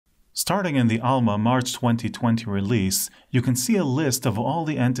Starting in the Alma March 2020 release, you can see a list of all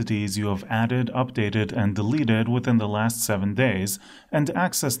the entities you have added, updated, and deleted within the last 7 days, and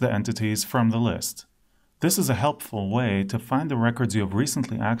access the entities from the list. This is a helpful way to find the records you have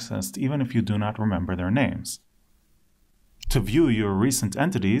recently accessed even if you do not remember their names. To view your recent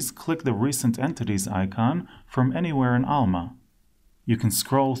entities, click the Recent Entities icon from anywhere in Alma. You can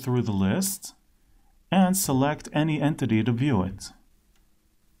scroll through the list and select any entity to view it.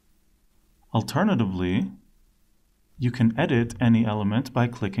 Alternatively, you can edit any element by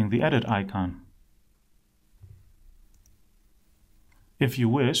clicking the Edit icon. If you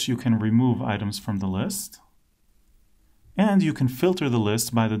wish, you can remove items from the list, and you can filter the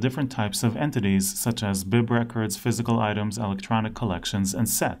list by the different types of entities such as bib records, physical items, electronic collections, and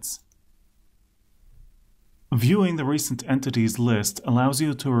sets. Viewing the recent entities list allows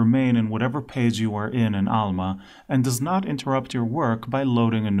you to remain in whatever page you are in Alma and does not interrupt your work by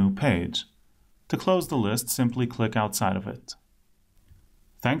loading a new page. To close the list, simply click outside of it.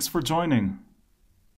 Thanks for joining.